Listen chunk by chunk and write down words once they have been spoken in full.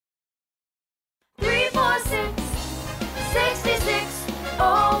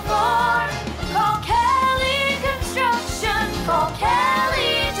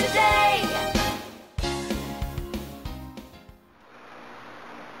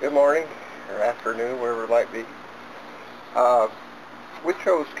Good morning, or afternoon, wherever it might be. We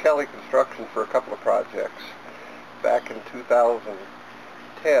chose Kelley Construction for a couple of projects. Back in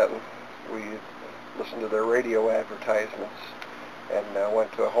 2010, we listened to their radio advertisements and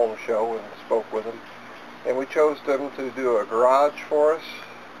went to a home show and spoke with them. And we chose them to do a garage for us,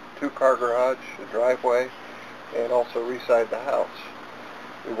 two-car garage, a driveway, and also reside the house.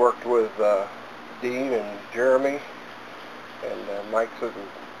 We worked with Dean and Jeremy and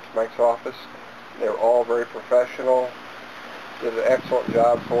Mike's office. They were all very professional, did an excellent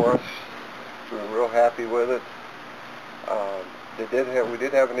job for us. We were real happy with it. We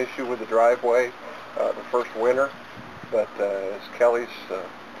did have an issue with the driveway the first winter, but as Kelley's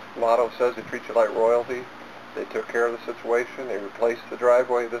motto says, they treat you like royalty. They took care of the situation. They replaced the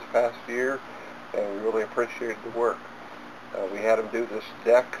driveway this past year, and we really appreciated the work. We had them do this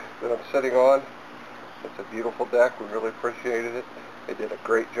deck that I'm sitting on. It's a beautiful deck. We really appreciated it. They did a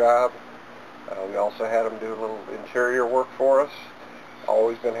great job. We also had them do a little interior work for us.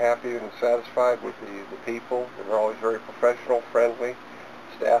 Always been happy and satisfied with the people. They're always very professional, friendly.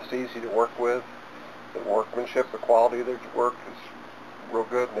 Staff's easy to work with. The workmanship, the quality of their work is real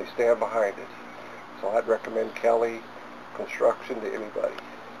good, and they stand behind it. So I'd recommend Kelley Construction to anybody.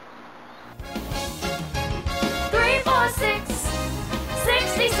 346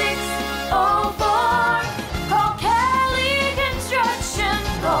 6604